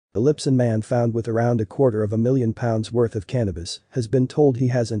The Lipson man, found with around £250,000 worth of cannabis, has been told he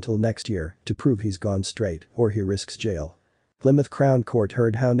has until next year to prove he's gone straight or he risks jail. Plymouth Crown Court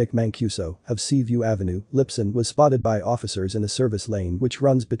heard how Nick Mancuso of Seaview Avenue, Lipson, was spotted by officers in a service lane which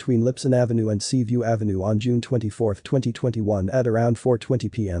runs between Lipson Avenue and Seaview Avenue on June 24, 2021 at around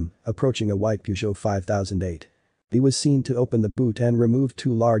 4:20 p.m, approaching a white Peugeot 5008. He was seen to open the boot and remove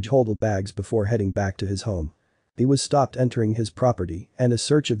 2 large holdall bags before heading back to his home. He was stopped entering his property, and a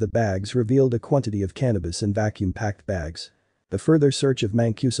search of the bags revealed a quantity of cannabis in vacuum-packed bags. The further search of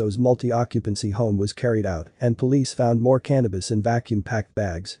Mancuso's multi-occupancy home was carried out, and police found more cannabis in vacuum-packed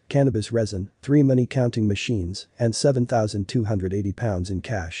bags, cannabis resin, 3 money-counting machines, and £7,280 in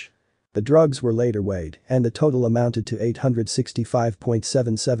cash. The drugs were later weighed, and the total amounted to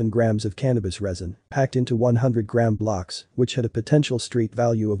 865.77 grams of cannabis resin, packed into 100-gram blocks, which had a potential street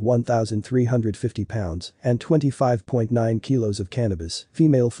value of £1,350, and 25.9 kilos of cannabis,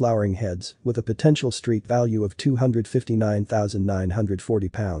 female flowering heads, with a potential street value of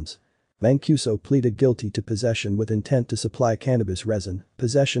 £259,940. Mancuso pleaded guilty to possession with intent to supply cannabis resin,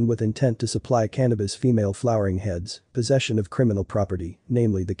 possession with intent to supply cannabis female flowering heads, possession of criminal property,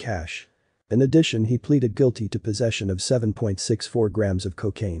 namely the cash. In addition, he pleaded guilty to possession of 7.64 grams of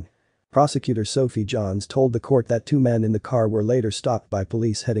cocaine. Prosecutor Sophie Johns told the court that 2 men in the car were later stopped by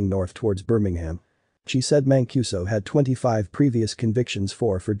police heading north towards Birmingham. She said Mancuso had 25 previous convictions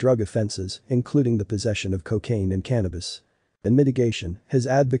for drug offenses, including the possession of cocaine and cannabis. In mitigation, his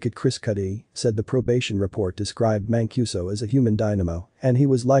advocate Chris Cuddy said the probation report described Mancuso as a human dynamo, and he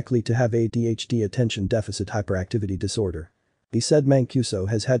was likely to have ADHD, attention deficit hyperactivity disorder. He said Mancuso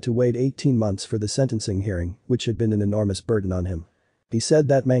has had to wait 18 months for the sentencing hearing, which had been an enormous burden on him. He said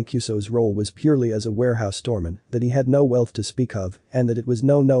that Mancuso's role was purely as a warehouse storeman, that he had no wealth to speak of, and that it was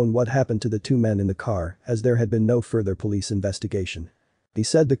not known what happened to the 2 men in the car, as there had been no further police investigation. He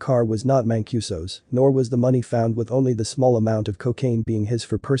said the car was not Mancuso's, nor was the money found, with only the small amount of cocaine being his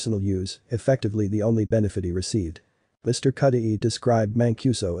for personal use, effectively the only benefit he received. Mr. Cuddy described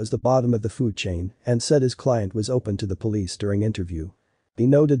Mancuso as the bottom of the food chain and said his client was open to the police during interview. He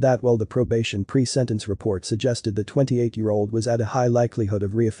noted that while the probation pre-sentence report suggested the 28-year-old was at a high likelihood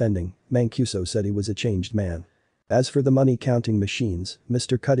of reoffending, Mancuso said he was a changed man. As for the money-counting machines,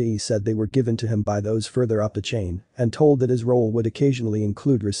 Mr. Cuddy said they were given to him by those further up the chain and told that his role would occasionally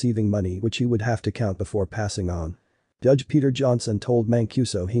include receiving money which he would have to count before passing on. Judge Peter Johnson told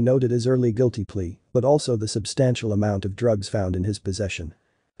Mancuso he noted his early guilty plea, but also the substantial amount of drugs found in his possession.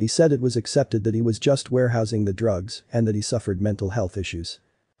 He said it was accepted that he was just warehousing the drugs and that he suffered mental health issues.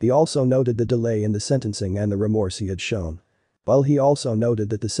 He also noted the delay in the sentencing and the remorse he had shown. While he also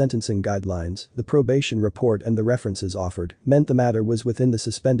noted that the sentencing guidelines, the probation report and the references offered meant the matter was within the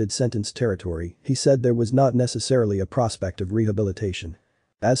suspended sentence territory, he said there was not necessarily a prospect of rehabilitation.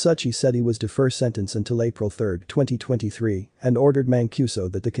 As such, he said he was defer sentence until April 3, 2023, and ordered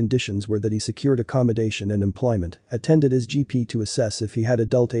Mancuso that the conditions were that he secured accommodation and employment, attended his GP to assess if he had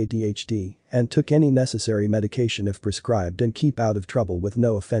adult ADHD, and took any necessary medication if prescribed, and keep out of trouble with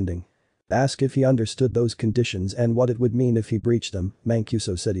no offending. Asked if he understood those conditions and what it would mean if he breached them,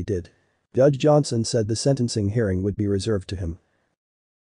 Mancuso said he did. Judge Johnson said the sentencing hearing would be reserved to him.